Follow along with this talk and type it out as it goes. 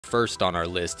First on our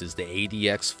list is the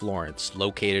ADX Florence,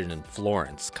 located in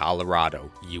Florence, Colorado,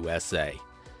 USA.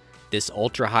 This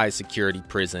ultra-high security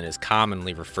prison is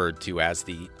commonly referred to as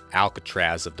the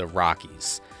Alcatraz of the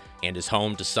Rockies and is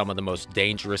home to some of the most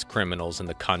dangerous criminals in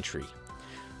the country.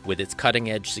 With its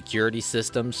cutting-edge security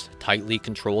systems, tightly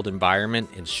controlled environment,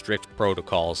 and strict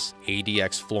protocols,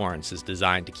 ADX Florence is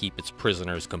designed to keep its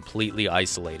prisoners completely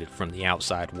isolated from the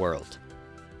outside world.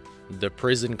 The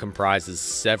prison comprises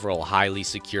several highly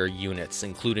secure units,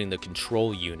 including the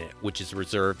control unit, which is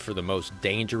reserved for the most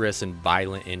dangerous and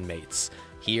violent inmates.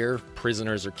 Here,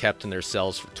 prisoners are kept in their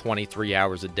cells for 23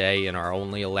 hours a day and are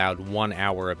only allowed 1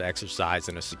 hour of exercise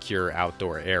in a secure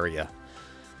outdoor area.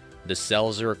 The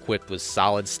cells are equipped with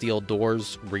solid steel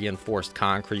doors, reinforced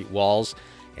concrete walls,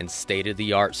 and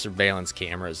state-of-the-art surveillance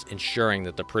cameras, ensuring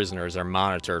that the prisoners are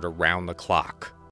monitored around the clock.